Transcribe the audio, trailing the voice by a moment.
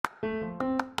Hey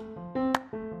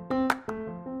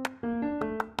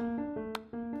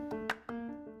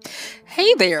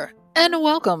there, and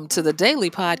welcome to the daily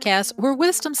podcast where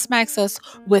wisdom smacks us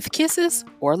with kisses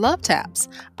or love taps.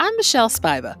 I'm Michelle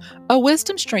Spiva, a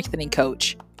wisdom strengthening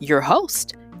coach, your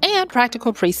host, and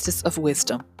practical priestess of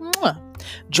wisdom. Mwah.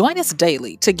 Join us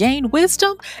daily to gain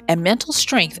wisdom and mental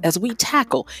strength as we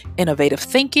tackle innovative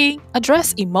thinking,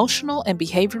 address emotional and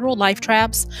behavioral life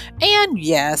traps, and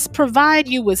yes, provide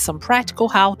you with some practical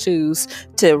how to's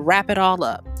to wrap it all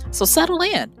up. So settle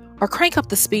in or crank up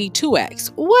the speed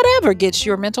 2x, whatever gets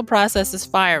your mental processes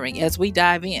firing as we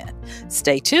dive in.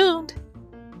 Stay tuned.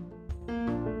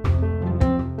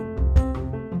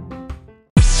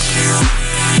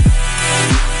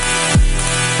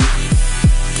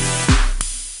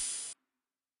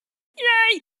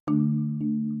 Yay!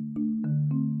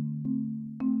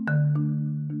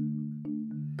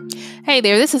 Hey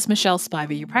there, this is Michelle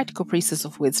Spiva, your practical priestess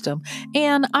of wisdom,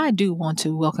 and I do want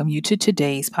to welcome you to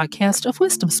today's podcast of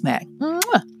Wisdom Smack.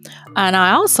 Mwah. And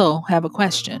I also have a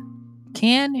question.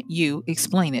 Can you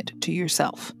explain it to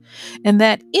yourself? And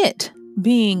that it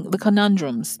being the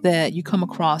conundrums that you come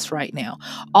across right now,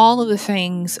 all of the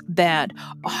things that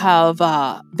have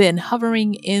been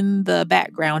hovering in the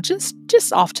background,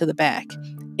 just off to the back,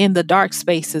 in the dark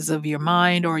spaces of your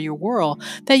mind or your world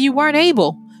that you weren't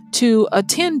able to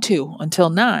attend to until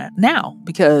now,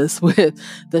 because with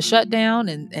the shutdown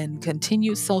and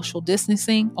continued social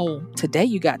distancing, today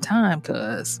you got time,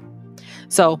 cuz.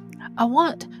 So I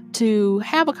want to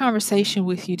have a conversation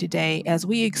with you today as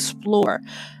we explore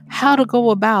how to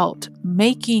go about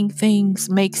making things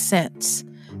make sense.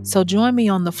 So join me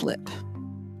on the flip.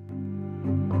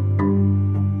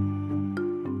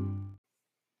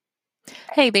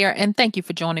 Hey there, and thank you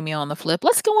for joining me on the flip.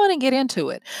 Let's go on and get into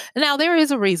it. Now, there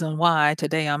is a reason why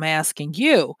today I'm asking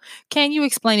you, can you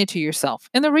explain it to yourself?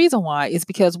 And the reason why is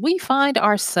because we find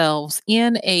ourselves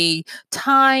in a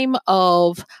time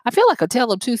of, I feel like a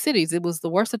tale of two cities. It was the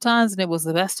worst of times and it was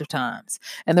the best of times.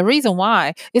 And the reason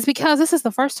why is because this is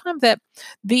the first time that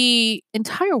the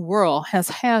entire world has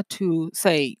had to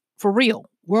say, for real,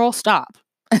 world stop.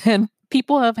 And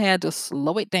people have had to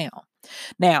slow it down.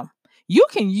 Now, you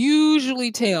can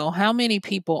usually tell how many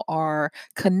people are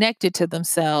connected to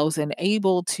themselves and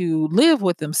able to live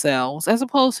with themselves as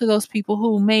opposed to those people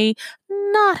who may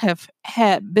not have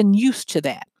had been used to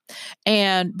that.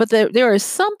 And but there is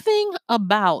something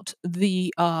about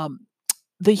the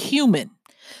human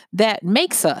that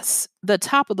makes us the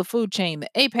top of the food chain, the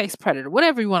apex predator,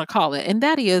 whatever you want to call it. And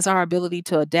that is our ability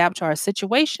to adapt to our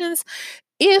situations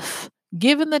if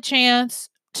given the chance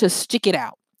to stick it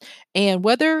out. And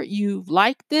whether you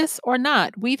like this or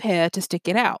not, we've had to stick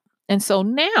it out. And so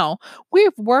now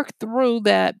we've worked through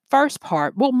that first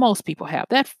part. Well, most people have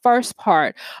that first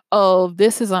part of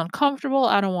this is uncomfortable.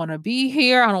 I don't want to be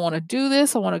here. I don't want to do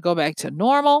this. I want to go back to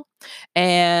normal.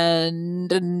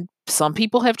 And some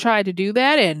people have tried to do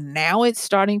that. And now it's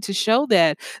starting to show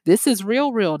that this is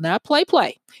real, real, not play,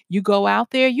 play. You go out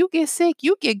there, you get sick,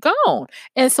 you get gone.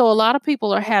 And so a lot of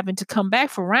people are having to come back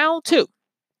for round two.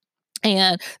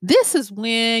 And this is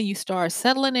when you start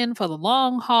settling in for the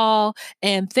long haul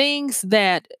and things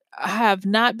that have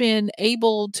not been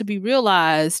able to be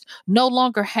realized no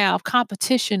longer have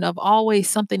competition of always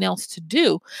something else to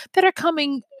do that are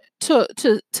coming to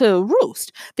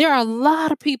roost. There are a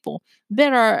lot of people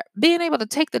that are being able to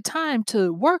take the time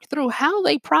to work through how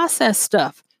they process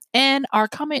stuff and are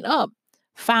coming up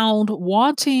found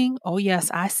wanting. Oh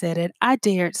yes, I said it. I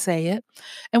dared say it.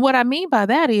 And what I mean by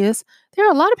that is there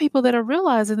are a lot of people that are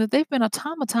realizing that they've been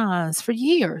automatons for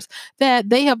years, that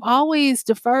they have always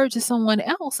deferred to someone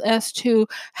else as to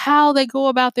how they go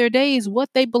about their days, what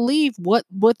they believe, what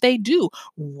they do,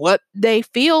 what they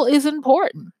feel is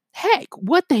important. Heck,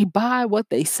 what they buy, what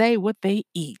they say, what they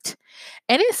eat.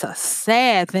 And it's a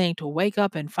sad thing to wake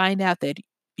up and find out that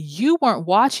you weren't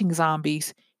watching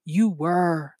zombies, you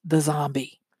were the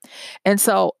zombie. And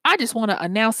so I just want to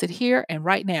announce it here and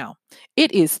right now.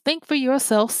 It is Think for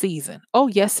Yourself season. Oh,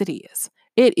 yes, it is.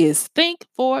 It is Think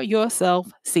for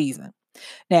Yourself season.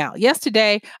 Now,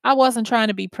 yesterday, I wasn't trying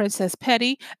to be Princess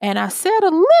Petty, and I said a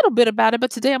little bit about it,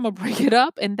 but today I'm going to bring it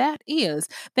up. And that is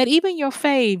that even your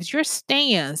faves, your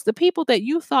stands, the people that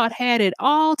you thought had it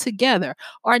all together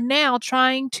are now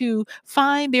trying to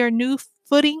find their new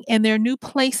footing and their new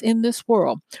place in this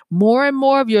world. More and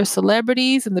more of your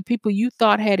celebrities and the people you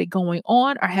thought had it going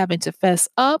on are having to fess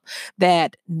up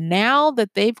that now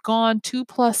that they've gone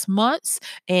 2+ months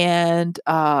and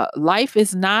life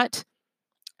is not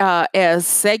as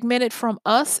segmented from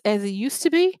us as it used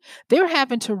to be. They're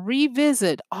having to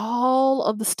revisit all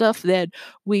of the stuff that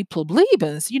we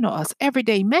plebeians, us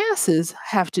everyday masses,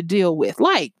 have to deal with,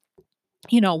 like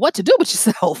what to do with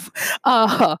yourself,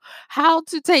 uh, how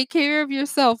to take care of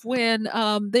yourself when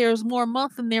there's more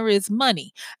month than there is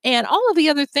money, and all of the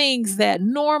other things that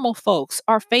normal folks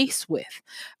are faced with.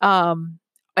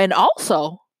 And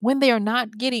also, when they are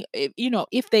not getting,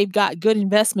 if they've got good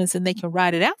investments and they can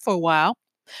ride it out for a while,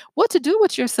 what to do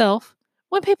with yourself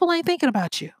when people ain't thinking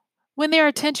about you, when their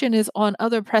attention is on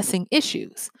other pressing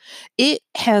issues. It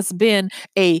has been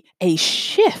a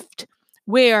shift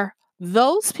where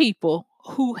those people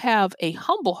who have a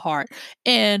humble heart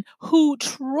and who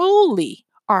truly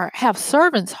have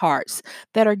servants hearts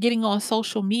that are getting on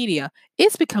social media,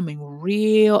 it's becoming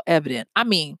real evident. I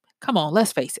mean, come on,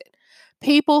 let's face it.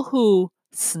 People who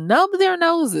snub their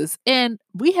noses, and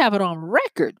we have it on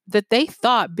record that they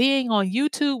thought being on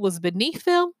YouTube was beneath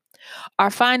them, are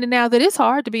finding out that it's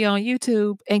hard to be on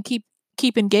YouTube and keep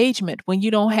engagement when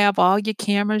you don't have all your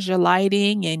cameras, your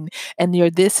lighting, and your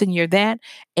this and your that,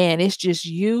 and it's just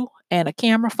you and a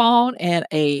camera phone and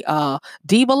a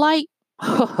diva light.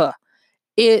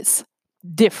 It's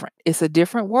different. It's a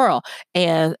different world,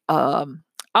 and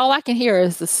all I can hear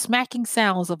is the smacking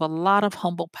sounds of a lot of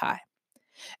humble pie.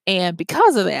 And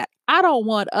because of that, I don't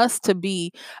want us to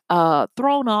be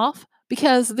thrown off,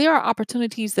 because there are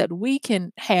opportunities that we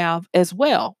can have as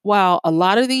well. While a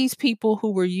lot of these people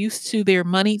who were used to their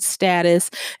money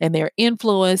status and their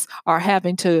influence are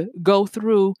having to go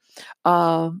through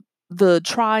the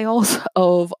trials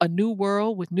of a new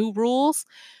world with new rules,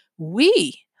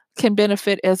 we can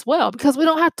benefit as well, because we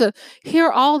don't have to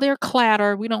hear all their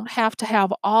clatter. We don't have to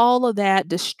have all of that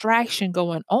distraction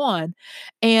going on.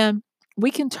 And we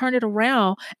can turn it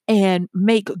around and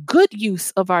make good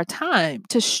use of our time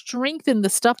to strengthen the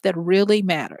stuff that really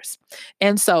matters.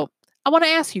 And so I want to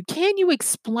ask you, can you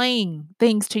explain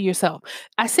things to yourself?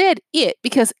 I said it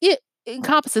because it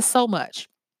encompasses so much.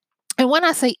 And when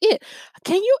I say it,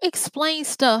 can you explain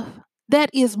stuff that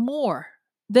is more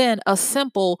than a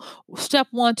simple step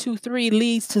one, two, three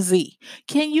leads to Z?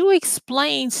 Can you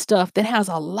explain stuff that has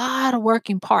a lot of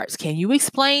working parts? Can you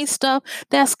explain stuff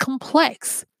that's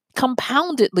complex,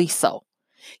 compoundedly so?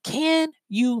 Can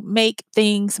you make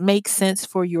things make sense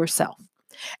for yourself?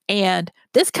 And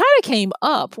this kind of came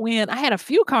up when I had a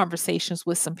few conversations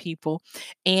with some people,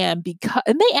 and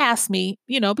they asked me,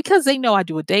 because they know I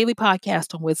do a daily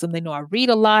podcast on wisdom, they know I read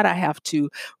a lot, I have to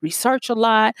research a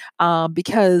lot,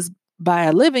 because by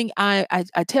a living, I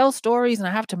tell stories and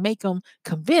I have to make them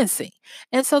convincing.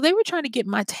 And so they were trying to get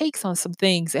my takes on some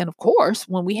things. And of course,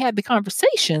 when we had the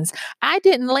conversations, I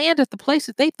didn't land at the place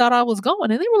that they thought I was going.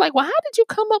 And they were like, well, how did you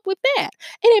come up with that?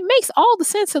 And it makes all the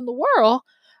sense in the world.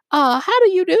 How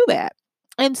do you do that?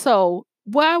 And so,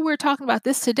 why we're talking about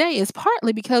this today is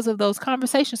partly because of those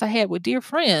conversations I had with dear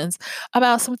friends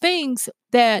about some things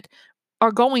that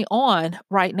are going on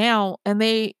right now, and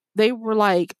they were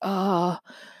like,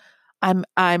 I'm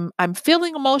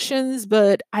feeling emotions,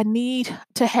 but I need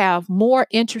to have more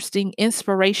interesting,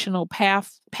 inspirational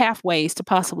pathways to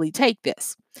possibly take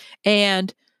this."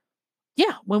 And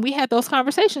yeah, when we had those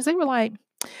conversations, they were like,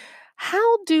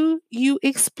 how do you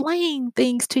explain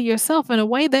things to yourself in a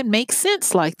way that makes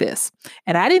sense like this?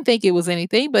 And I didn't think it was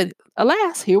anything, but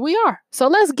alas, here we are. So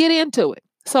let's get into it.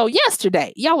 So,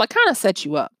 yesterday, y'all, I kind of set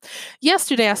you up.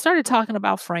 Yesterday, I started talking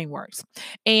about frameworks.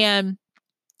 And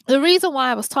the reason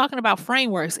why I was talking about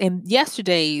frameworks in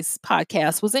yesterday's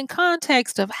podcast was in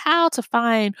context of how to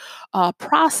find a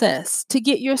process to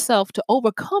get yourself to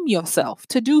overcome yourself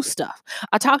to do stuff.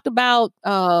 I talked about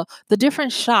the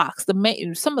different shocks,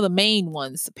 some of the main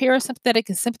ones, parasympathetic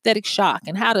and sympathetic shock,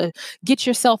 and how to get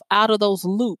yourself out of those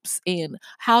loops, and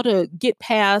how to get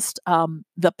past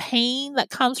the pain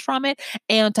that comes from it,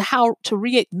 and to how to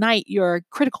reignite your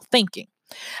critical thinking.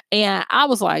 And I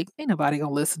was like, ain't nobody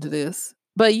gonna listen to this.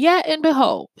 But yet and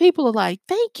behold, people are like,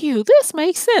 thank you. This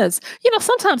makes sense.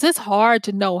 Sometimes it's hard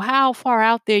to know how far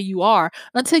out there you are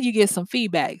until you get some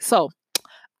feedback. So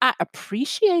I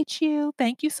appreciate you.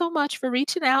 Thank you so much for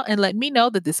reaching out and letting me know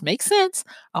that this makes sense.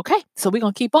 Okay, so we're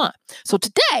going to keep on. So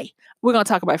today, we're going to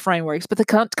talk about frameworks, but the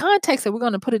context that we're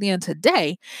going to put it in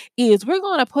today is we're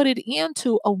going to put it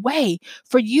into a way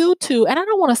for you to, and I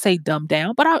don't want to say dumb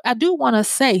down, but I do want to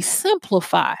say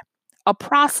simplify a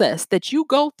process that you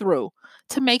go through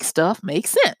to make stuff make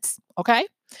sense. Okay,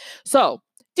 so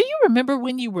do you remember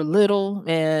when you were little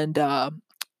and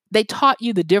they taught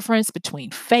you the difference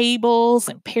between fables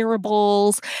and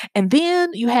parables. And then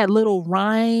you had little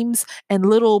rhymes and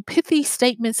little pithy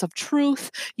statements of truth,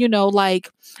 like,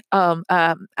 and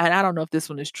I don't know if this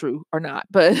one is true or not,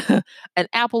 but an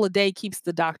apple a day keeps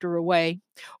the doctor away,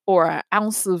 or a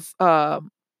ounce of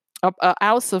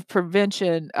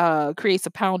prevention creates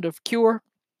a pound of cure.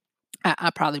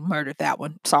 I probably murdered that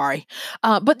one. Sorry.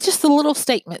 But just the little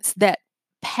statements that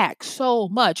pack so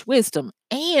much wisdom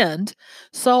and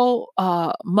so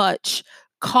much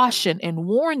caution and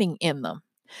warning in them.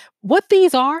 What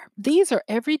these are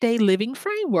everyday living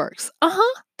frameworks.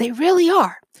 They really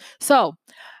are. So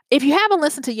if you haven't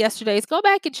listened to yesterday's, go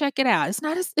back and check it out. It's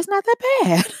not that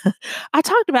bad. I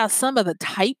talked about some of the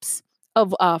types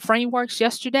of frameworks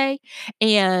yesterday,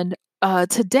 and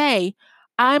today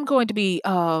I'm going to be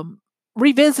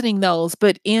revisiting those,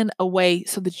 but in a way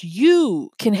so that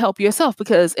you can help yourself.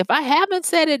 Because if I haven't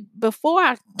said it before,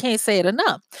 I can't say it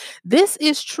enough. This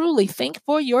is truly think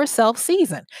for yourself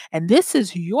season, and this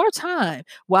is your time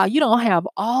while you don't have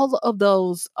all of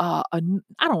those. I don't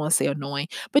want to say annoying,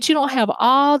 but you don't have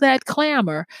all that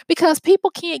clamor because people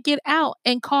can't get out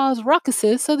and cause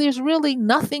ruckuses. So there's really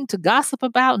nothing to gossip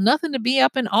about, nothing to be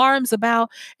up in arms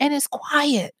about, and it's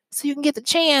quiet. So you can get the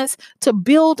chance to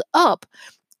build up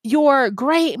your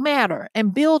great matter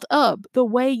and build up the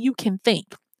way you can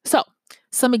think. So,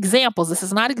 some examples, this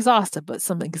is not exhaustive, but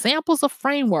some examples of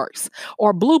frameworks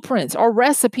or blueprints or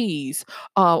recipes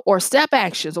or step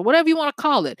actions or whatever you want to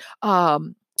call it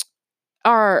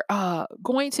are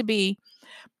going to be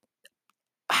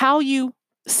how you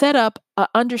set up an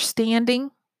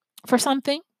understanding for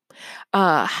something,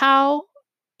 how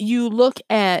you look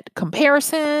at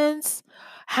comparisons,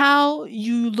 how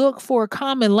you look for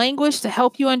common language to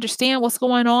help you understand what's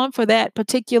going on for that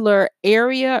particular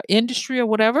area, industry, or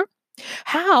whatever,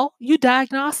 how you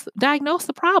diagnose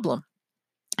the problem,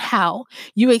 how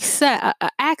you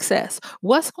access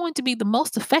what's going to be the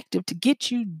most effective to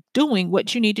get you doing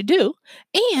what you need to do,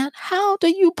 and how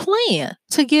do you plan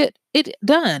to get it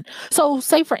done. So,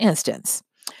 say for instance,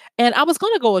 and I was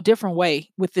going to go a different way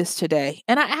with this today.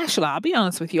 And I'll be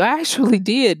honest with you, I actually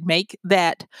did make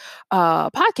that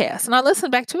podcast and I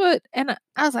listened back to it and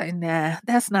I was like, nah,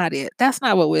 that's not it. That's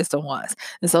not what wisdom was.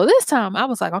 And so this time I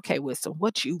was like, okay, wisdom,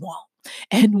 what you want?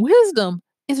 And wisdom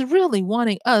is really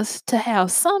wanting us to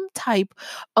have some type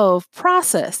of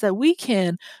process that we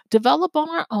can develop on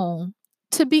our own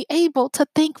to be able to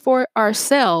think for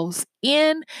ourselves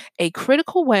in a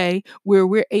critical way where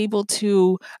we're able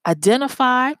to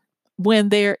identify when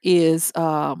there is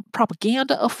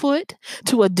propaganda afoot,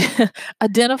 to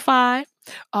identify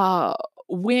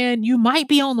when you might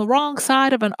be on the wrong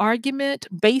side of an argument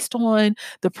based on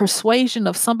the persuasion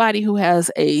of somebody who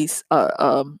has a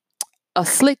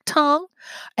slick tongue,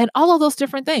 and all of those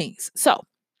different things. So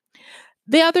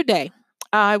the other day,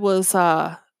 I was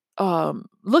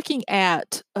looking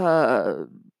at I'll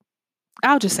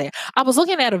just say it. I was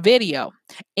looking at a video,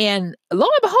 and lo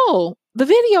and behold, the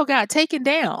video got taken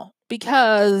down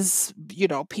because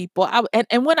people.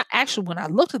 And when I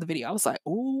looked at the video, I was like,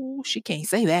 "Oh, she can't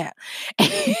say that."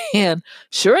 And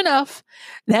sure enough,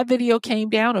 that video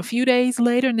came down a few days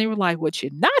later, and they were like, "What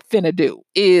you're not finna do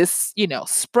is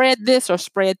spread this or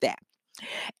spread that."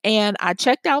 And I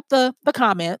checked out the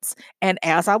comments, and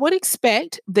as I would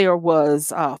expect, there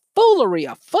was foolery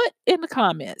afoot in the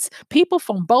comments. People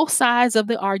from both sides of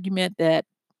the argument that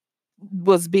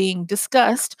was being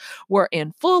discussed were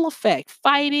in full effect,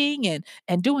 fighting and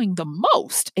doing the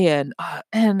most, and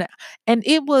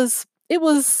it was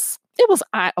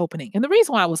eye opening. And the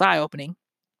reason why it was eye opening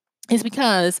is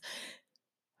because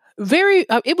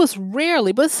it was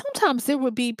rarely, but sometimes there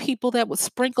would be people that would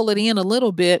sprinkle it in a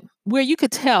little bit where you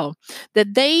could tell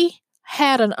that they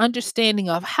had an understanding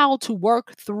of how to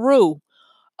work through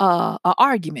an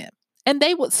argument. And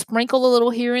they would sprinkle a little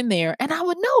here and there, and I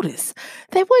would notice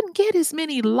they wouldn't get as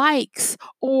many likes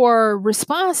or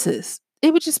responses.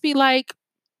 It would just be like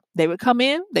they would come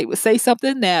in, they would say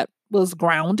something that was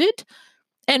grounded,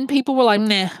 and people were like,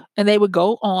 nah. And they would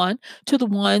go on to the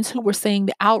ones who were saying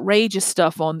the outrageous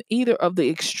stuff on either of the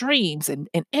extremes and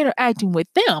interacting with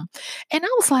them. And I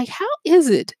was like, how is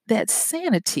it that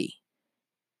sanity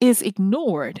is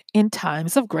ignored in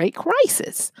times of great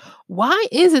crisis? Why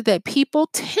is it that people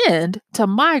tend to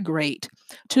migrate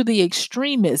to the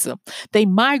extremism? They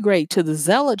migrate to the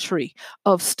zealotry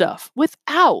of stuff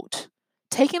without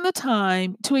taking the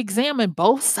time to examine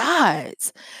both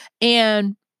sides.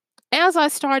 And as I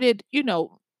started,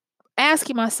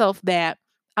 asking myself that,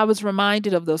 I was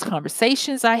reminded of those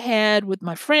conversations I had with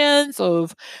my friends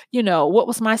of, what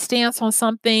was my stance on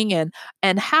something,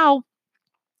 and how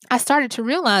I started to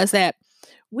realize that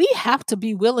we have to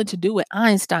be willing to do what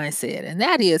Einstein said. And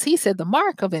that is, he said, the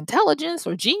mark of intelligence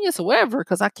or genius or whatever,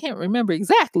 because I can't remember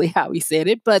exactly how he said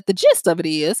it, but the gist of it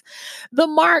is the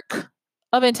mark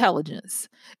of intelligence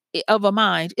of a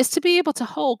mind is to be able to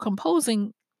hold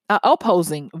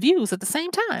opposing views at the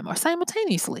same time or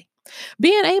simultaneously.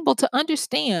 Being able to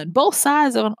understand both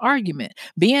sides of an argument,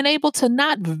 being able to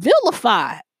not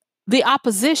vilify the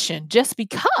opposition just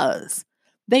because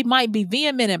they might be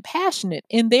vehement and passionate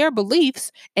in their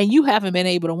beliefs and you haven't been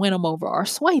able to win them over or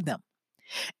sway them.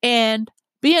 And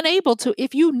being able to,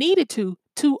 if you needed to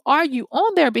argue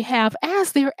on their behalf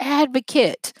as their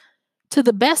advocate to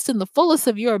the best and the fullest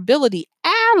of your ability,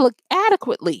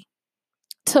 adequately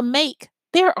to make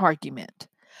their argument.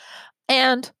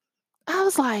 And I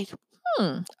was like,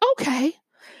 okay.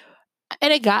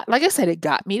 And it got, like I said, it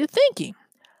got me to thinking.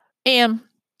 And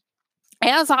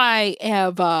as I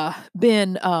have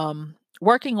been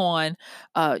working on,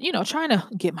 trying to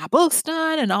get my books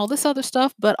done and all this other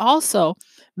stuff, but also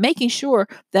making sure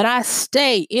that I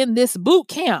stay in this boot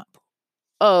camp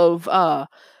of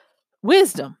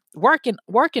wisdom, working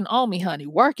on me, honey,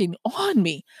 working on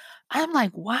me. I'm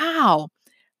like, wow,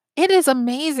 it is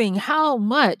amazing how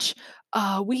much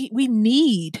we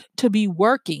need to be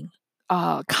working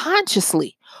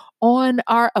consciously on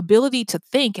our ability to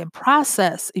think and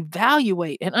process,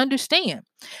 evaluate, and understand.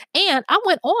 And I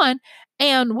went on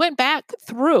and went back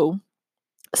through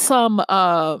some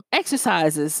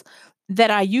exercises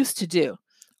that I used to do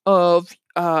of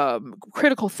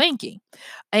critical thinking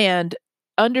and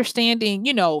understanding,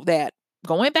 that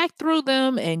going back through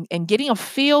them and getting a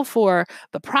feel for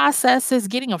the processes,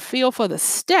 getting a feel for the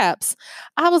steps,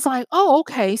 I was like, oh,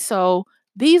 okay, so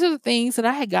these are the things that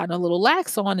I had gotten a little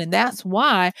lax on. And that's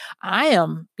why I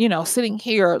am, sitting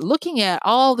here looking at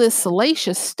all this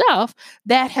salacious stuff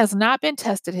that has not been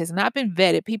tested, has not been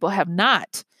vetted. People have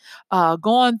not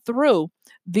gone through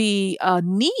the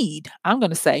need, I'm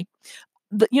going to say,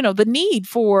 the need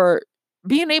for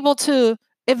being able to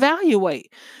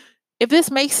evaluate if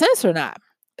this makes sense or not.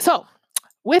 So,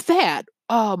 with that,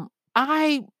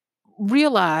 I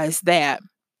realized that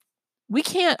we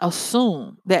can't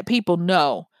assume that people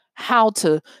know how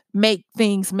to make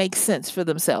things make sense for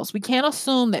themselves. We can't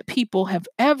assume that people have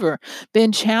ever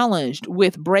been challenged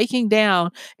with breaking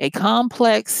down a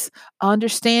complex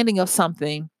understanding of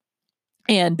something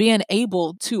and being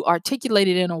able to articulate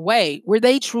it in a way where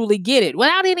they truly get it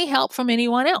without any help from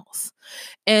anyone else.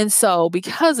 And so,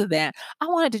 because of that, I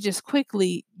wanted to just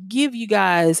quickly give you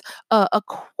guys a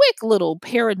quick little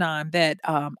paradigm that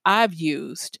I've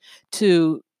used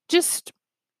to just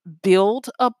build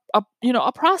a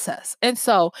process. And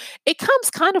so it comes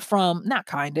kind of from, not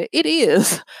kind of, it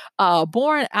is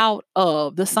born out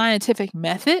of the scientific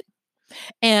method.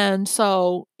 And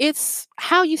so it's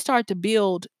how you start to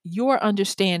build your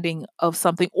understanding of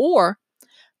something or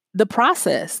the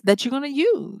process that you're going to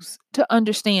use to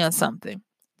understand something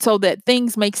so that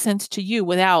things make sense to you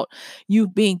without you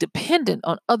being dependent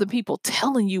on other people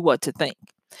telling you what to think.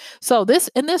 So this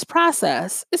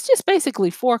process, it's just basically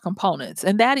four components,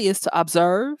 and that is to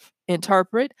observe,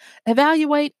 interpret,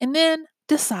 evaluate, and then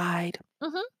decide.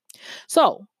 Mhm.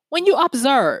 So when you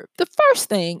observe, the first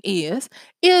thing is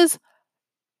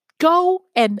go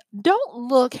and don't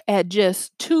look at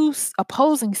just two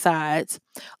opposing sides,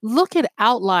 look at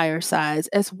outlier sides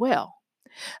as well.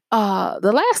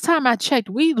 The last time I checked,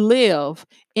 we live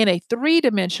in a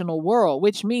three-dimensional world,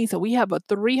 which means that we have a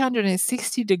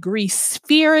 360-degree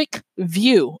spheric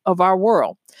view of our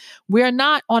world. We're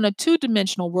not on a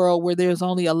two-dimensional world where there's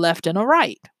only a left and a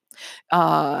right.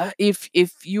 If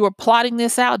you are plotting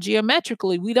this out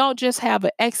geometrically, we don't just have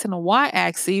an x and a y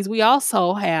axis. We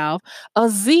also have a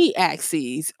z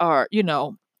axis, or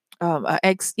a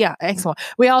x, yeah, x one.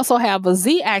 We also have a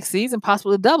z axis and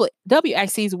possibly a w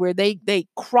axis where they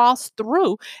cross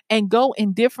through and go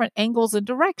in different angles and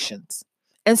directions.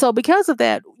 And so, because of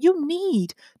that, you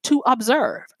need to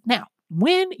observe. Now,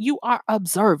 when you are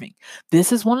observing,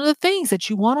 this is one of the things that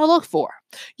you want to look for.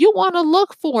 You want to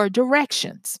look for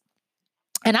directions.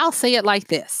 And I'll say it like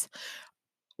this.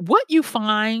 What you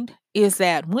find is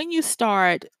that when you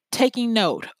start taking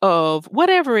note of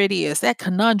whatever it is, that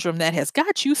conundrum that has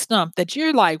got you stumped, that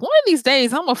you're like, one of these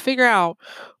days, I'm going to figure out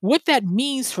what that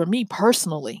means for me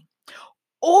personally.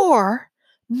 Or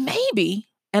maybe,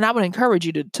 and I would encourage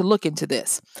you to look into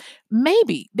this,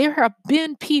 maybe there have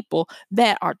been people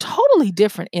that are totally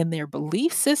different in their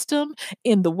belief system,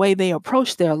 in the way they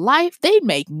approach their life. They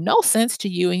make no sense to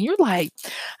you. And you're like,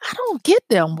 I don't get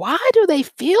them. Why do they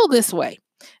feel this way?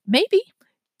 Maybe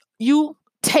you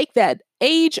take that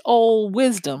age old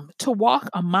wisdom to walk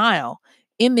a mile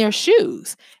in their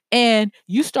shoes and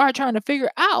you start trying to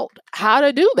figure out how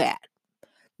to do that.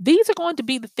 These are going to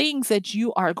be the things that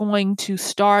you are going to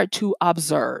start to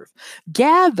observe.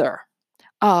 Gather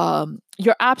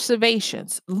your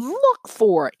observations. Look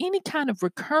for any kind of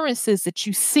recurrences that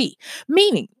you see.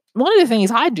 Meaning, one of the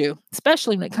things I do,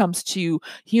 especially when it comes to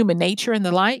human nature and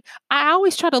the like, I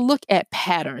always try to look at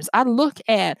patterns. I look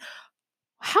at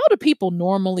how do people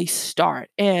normally start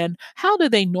and how do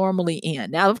they normally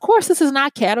end. Now, of course, this is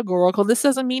not categorical. This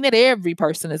doesn't mean that every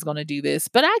person is going to do this,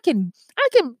 but I can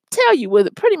tell you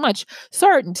with pretty much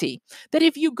certainty that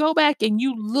if you go back and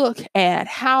you look at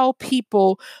how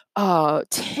people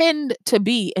tend to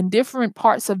be in different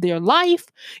parts of their life,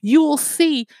 you will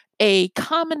see a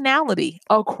commonality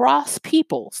across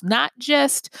peoples, not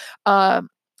just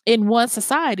in one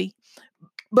society,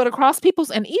 but across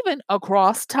peoples and even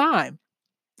across time.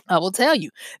 I will tell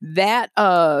you that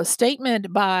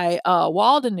statement by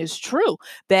Walden is true,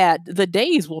 that the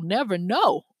days will never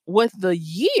know what the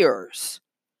years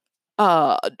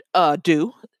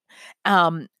do.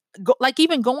 Um, like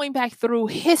even going back through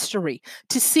history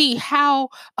to see how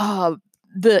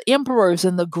the emperors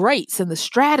and the greats and the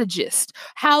strategists,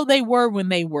 how they were when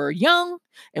they were young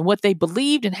and what they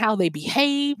believed and how they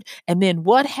behaved, and then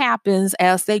what happens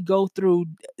as they go through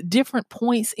different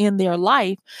points in their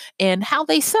life and how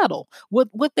they settle, what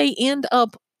they end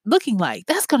up looking like.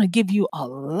 That's going to give you a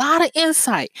lot of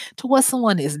insight to what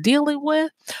someone is dealing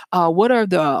with, what are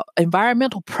the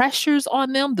environmental pressures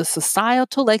on them, the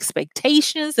societal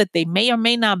expectations that they may or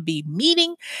may not be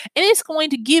meeting. And it's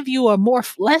going to give you a more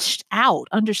fleshed out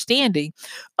understanding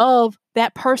of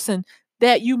that person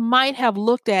that you might have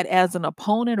looked at as an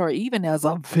opponent or even as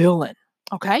a villain.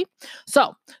 Okay.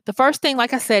 So the first thing,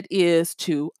 like I said, is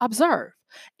to observe.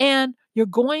 And you're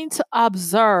going to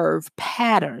observe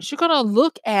patterns. You're going to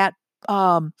look at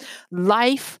um,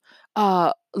 life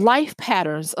life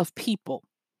patterns of people,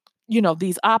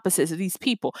 these opposites of these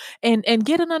people, and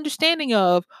get an understanding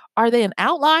of, are they an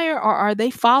outlier or are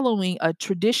they following a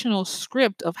traditional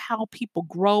script of how people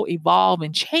grow, evolve,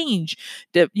 and change,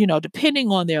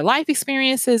 depending on their life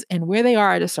experiences and where they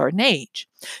are at a certain age.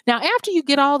 Now, after you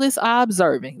get all this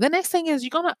observing, the next thing is you're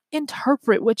going to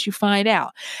interpret what you find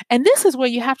out. And this is where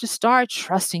you have to start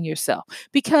trusting yourself,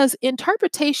 because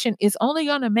interpretation is only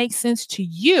going to make sense to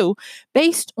you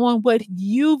based on what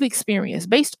you've experienced,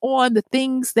 based on the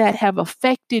things that have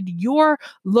affected your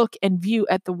look and view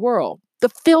at the world, the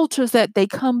filters that they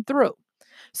come through.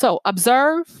 So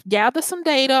observe, gather some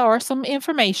data or some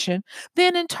information,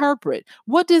 then interpret.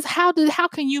 How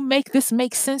can you make this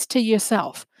make sense to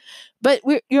yourself? But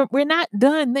we're not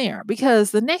done there,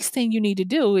 because the next thing you need to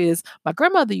do is, my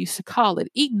grandmother used to call it,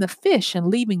 eating the fish and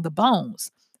leaving the bones.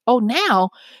 Oh,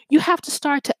 now you have to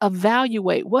start to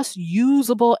evaluate what's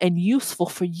usable and useful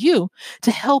for you to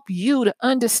help you to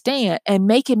understand and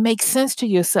make it make sense to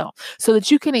yourself so that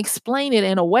you can explain it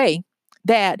in a way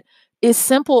that is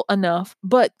simple enough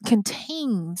but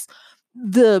contains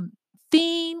the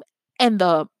theme and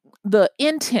the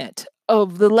intent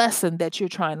of the lesson that you're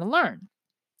trying to learn.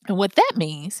 And what that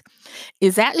means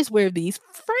is that is where these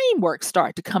frameworks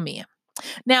start to come in.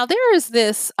 Now, there is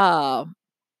this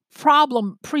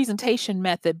problem presentation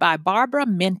method by Barbara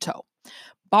Minto.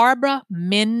 Barbara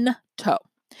Minto.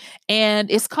 And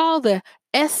it's called the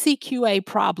SCQA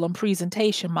problem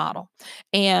presentation model.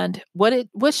 And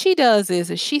what she does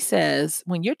is she says,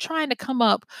 when you're trying to come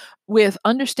up with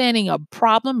understanding a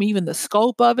problem, even the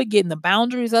scope of it, getting the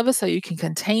boundaries of it so you can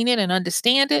contain it and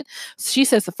understand it, she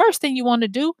says the first thing you want to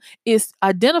do is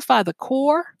identify the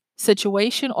core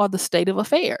situation or the state of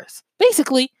affairs.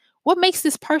 Basically, what makes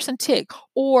this person tick,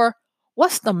 or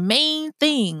what's the main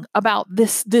thing about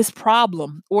this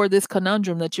problem or this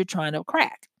conundrum that you're trying to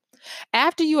crack.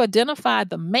 After you identify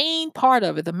the main part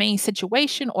of it, the main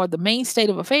situation or the main state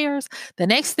of affairs, the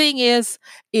next thing is,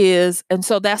 and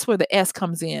so that's where the S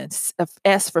comes in,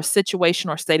 S for situation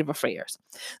or state of affairs.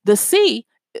 The C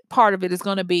part of it is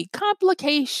going to be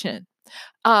complication.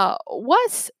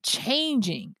 What's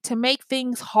changing to make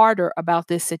things harder about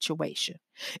this situation?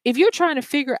 If you're trying to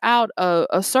figure out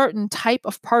a certain type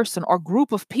of person or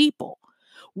group of people,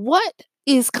 what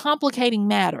is complicating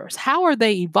matters? How are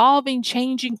they evolving,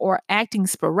 changing, or acting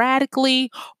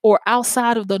sporadically or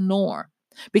outside of the norm?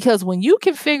 Because when you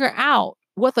can figure out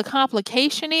what the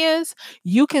complication is,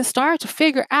 you can start to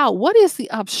figure out what is the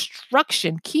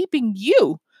obstruction keeping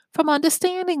you from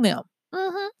understanding them.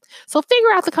 Mhm. So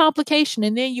figure out the complication,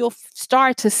 and then you'll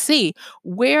start to see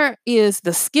where is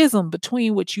the schism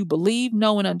between what you believe,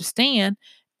 know, and understand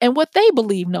and what they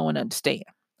believe, know, and understand.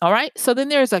 All right. So then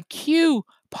there's a Q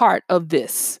part of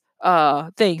this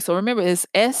thing. So remember, it's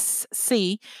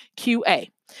SCQA.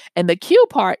 And the Q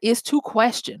part is to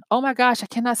question. Oh my gosh, I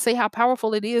cannot say how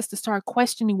powerful it is to start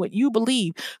questioning what you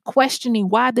believe, questioning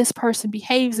why this person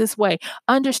behaves this way,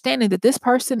 understanding that this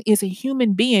person is a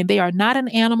human being. They are not an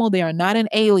animal, they are not an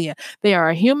alien. They are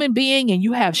a human being, and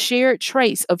you have shared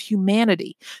traits of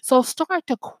humanity. So start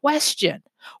to question,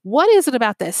 what is it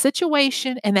about that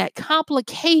situation and that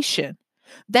complication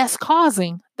that's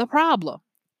causing the problem?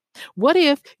 What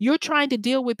if you're trying to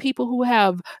deal with people who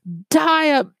have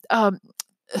dia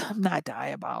not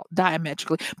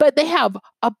diametrically, but they have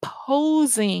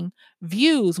opposing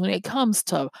views when it comes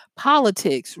to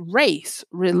politics, race,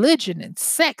 religion, and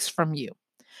sex from you?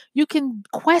 You can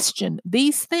question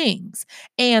these things.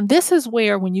 And this is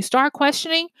where, when you start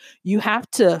questioning, you have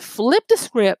to flip the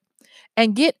script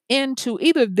and get into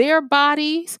either their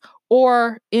bodies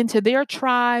or into their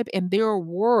tribe and their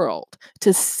world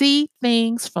to see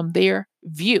things from their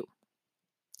view.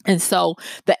 And so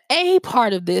the A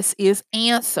part of this is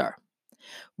answer.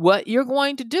 What you're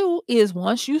going to do is,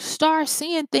 once you start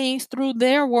seeing things through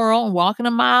their world, walking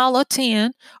a mile or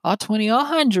 10 or 20 or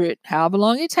 100, however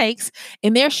long it takes,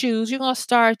 in their shoes, you're going to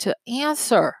start to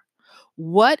answer.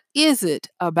 What is it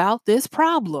about this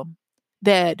problem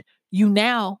that you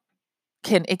now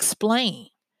can explain?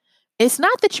 It's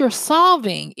not that you're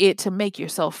solving it to make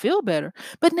yourself feel better,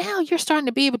 but now you're starting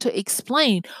to be able to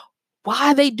explain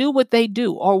why they do what they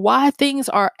do or why things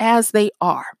are as they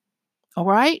are. All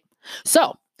right.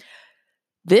 So,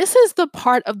 this is the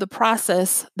part of the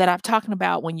process that I'm talking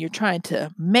about when you're trying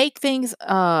to make things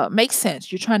make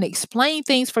sense. You're trying to explain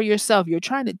things for yourself. You're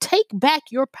trying to take back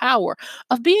your power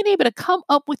of being able to come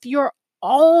up with your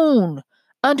own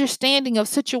understanding of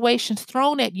situations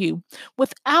thrown at you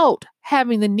without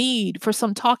having the need for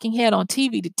some talking head on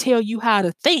TV to tell you how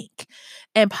to think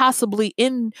and possibly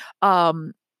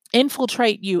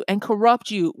infiltrate you and corrupt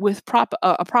you with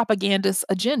a propagandist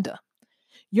agenda.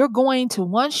 You're going to,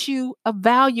 once you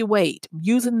evaluate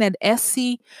using that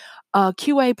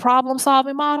SCQA problem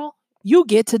solving model, you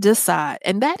get to decide.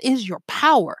 And that is your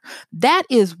power. That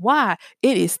is why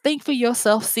it is Think for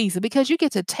Yourself season, because you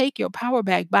get to take your power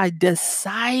back by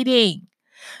deciding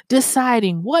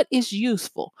what is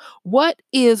useful, what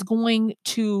is going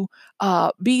to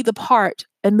be the part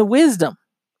and the wisdom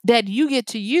that you get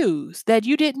to use that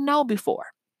you didn't know before.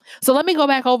 So let me go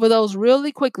back over those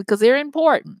really quickly because they're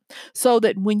important, so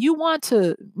that when you want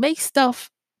to make stuff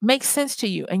make sense to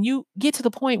you and you get to the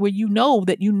point where you know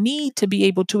that you need to be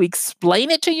able to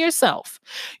explain it to yourself,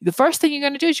 the first thing you're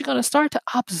going to do is you're going to start to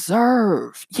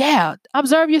observe. Yeah,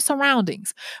 observe your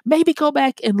surroundings. Maybe go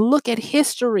back and look at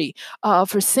history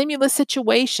for similar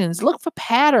situations. Look for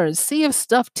patterns. See if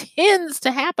stuff tends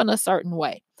to happen a certain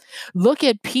way. Look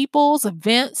at people's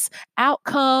events,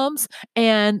 outcomes,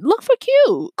 and look for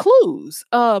clues.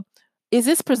 Is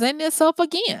this presenting itself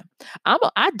again?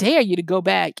 I dare you to go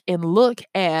back and look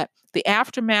at the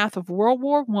aftermath of World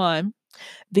War One,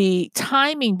 the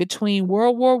timing between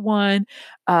World War One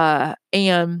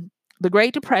and the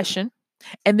Great Depression,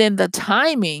 and then the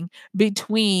timing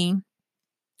between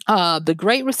the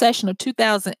Great Recession of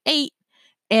 2008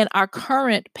 and our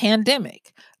current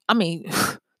pandemic. I mean,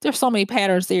 there's so many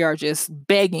patterns they are just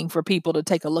begging for people to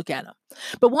take a look at them.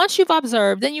 But once you've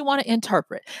observed, then you want to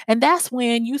interpret. And that's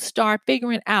when you start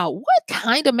figuring out what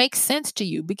kind of makes sense to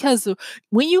you. Because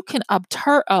when you can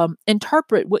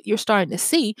interpret what you're starting to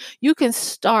see, you can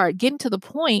start getting to the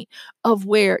point of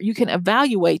where you can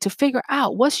evaluate to figure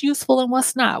out what's useful and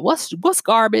what's not. What's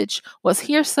garbage, what's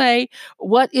hearsay,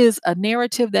 what is a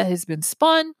narrative that has been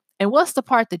spun, and what's the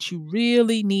part that you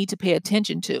really need to pay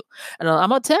attention to. And I'm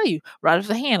going to tell you right off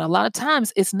the hand, a lot of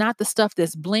times it's not the stuff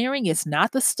that's blaring. It's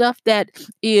not the stuff that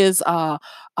is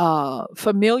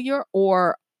familiar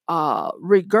or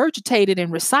regurgitated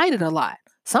and recited a lot.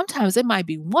 Sometimes it might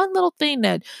be one little thing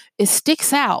that it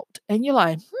sticks out and you're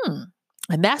like,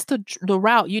 and that's the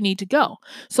route you need to go.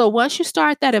 So once you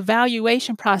start that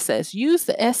evaluation process, use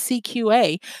the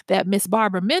SCQA that Miss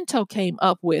Barbara Minto came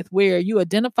up with, where you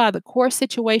identify the core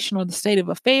situation or the state of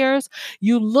affairs.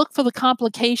 You look for the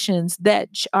complications that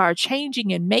are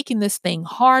changing and making this thing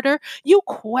harder. You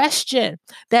question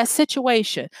that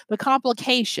situation, the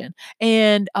complication,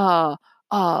 and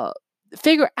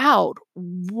figure out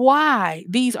why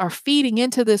these are feeding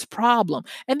into this problem.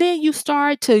 And then you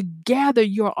start to gather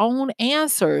your own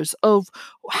answers of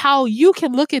how you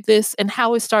can look at this and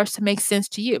how it starts to make sense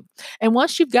to you. And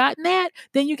once you've gotten that,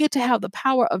 then you get to have the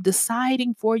power of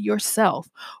deciding for yourself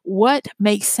what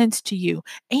makes sense to you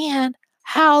and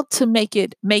how to make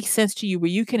it make sense to you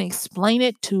where you can explain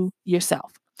it to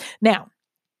yourself. Now,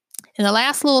 in the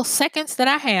last little seconds that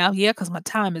I have, because my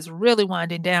time is really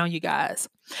winding down, you guys,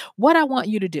 what I want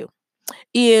you to do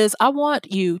is I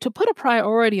want you to put a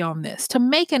priority on this, to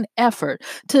make an effort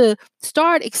to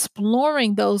start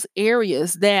exploring those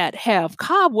areas that have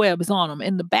cobwebs on them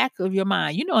in the back of your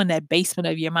mind. You know, in that basement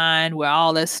of your mind where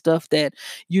all that stuff that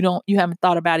you haven't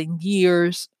thought about in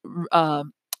years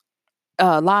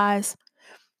lies.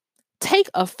 Take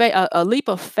a leap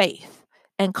of faith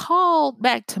and call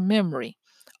back to memory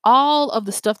all of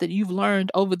the stuff that you've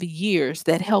learned over the years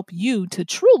that help you to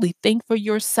truly think for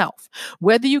yourself.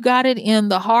 Whether you got it in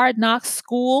the hard knocks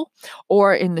school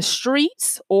or in the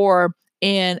streets or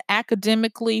in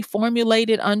academically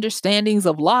formulated understandings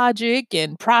of logic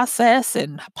and process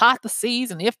and hypotheses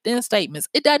and if then statements,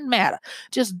 it doesn't matter.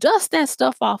 Just dust that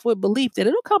stuff off with belief that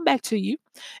it'll come back to you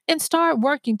and start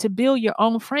working to build your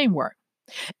own framework.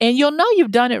 And you'll know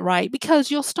you've done it right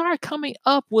because you'll start coming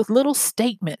up with little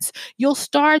statements. You'll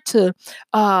start to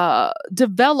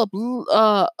develop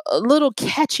little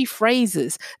catchy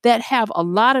phrases that have a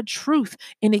lot of truth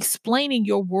in explaining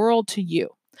your world to you.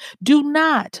 Do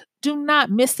not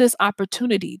miss this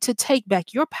opportunity to take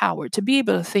back your power, to be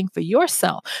able to think for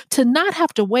yourself, to not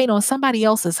have to wait on somebody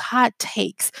else's hot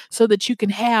takes so that you can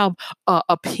have an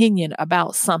opinion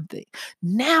about something.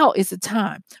 Now is the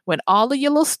time when all of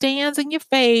your little stands and your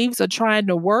faves are trying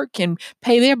to work and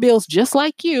pay their bills just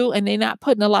like you, and they're not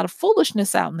putting a lot of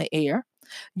foolishness out in the air.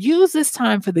 Use this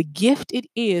time for the gift it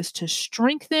is to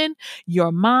strengthen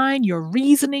your mind, your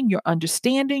reasoning, your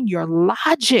understanding, your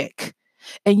logic,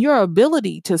 and your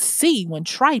ability to see when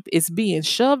tripe is being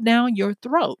shoved down your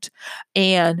throat.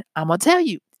 And I'm going to tell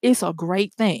you, it's a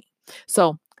great thing.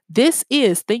 So, this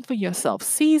is Think for Yourself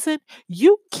season.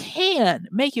 You can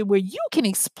make it where you can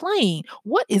explain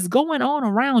what is going on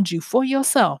around you for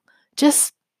yourself.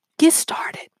 Just get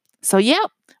started. So,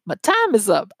 yep, my time is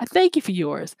up. I thank you for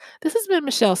yours. This has been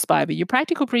Michelle Spiver, your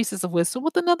practical priestess of wisdom,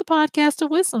 with another podcast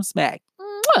of Wisdom Smack.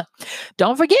 Mwah!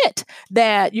 Don't forget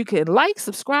that you can like,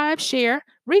 subscribe, share,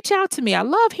 reach out to me. I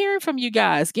love hearing from you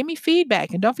guys. Give me feedback.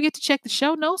 And don't forget to check the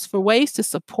show notes for ways to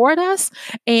support us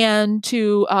and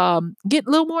to get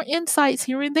a little more insights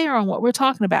here and there on what we're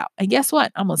talking about. And guess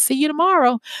what? I'm going to see you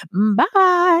tomorrow.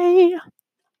 Bye.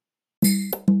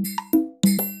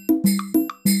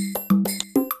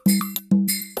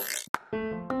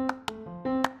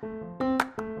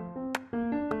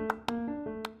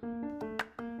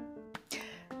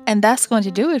 And that's going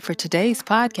to do it for today's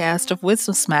podcast of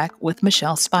Wisdom Smack with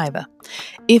Michelle Spiva.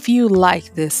 If you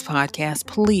like this podcast,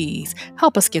 please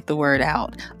help us get the word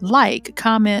out. Like,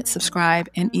 comment, subscribe,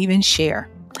 and even share.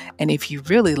 And if you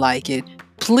really like it,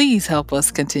 please help us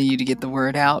continue to get the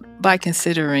word out by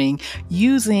considering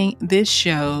using this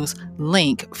show's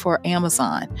link for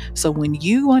Amazon. So when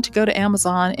you want to go to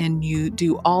Amazon and you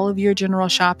do all of your general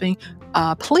shopping,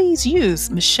 please use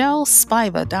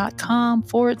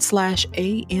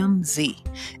michellespiva.com/AMZ.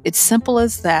 It's simple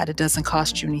as that. It doesn't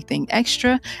cost you anything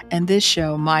extra, and this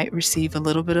show might receive a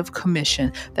little bit of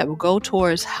commission that will go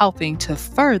towards helping to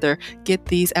further get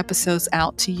these episodes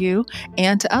out to you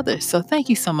and to others. So thank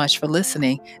you so much for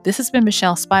listening. This has been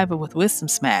Michelle Spiva with Wisdom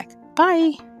Smack.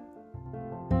 Bye.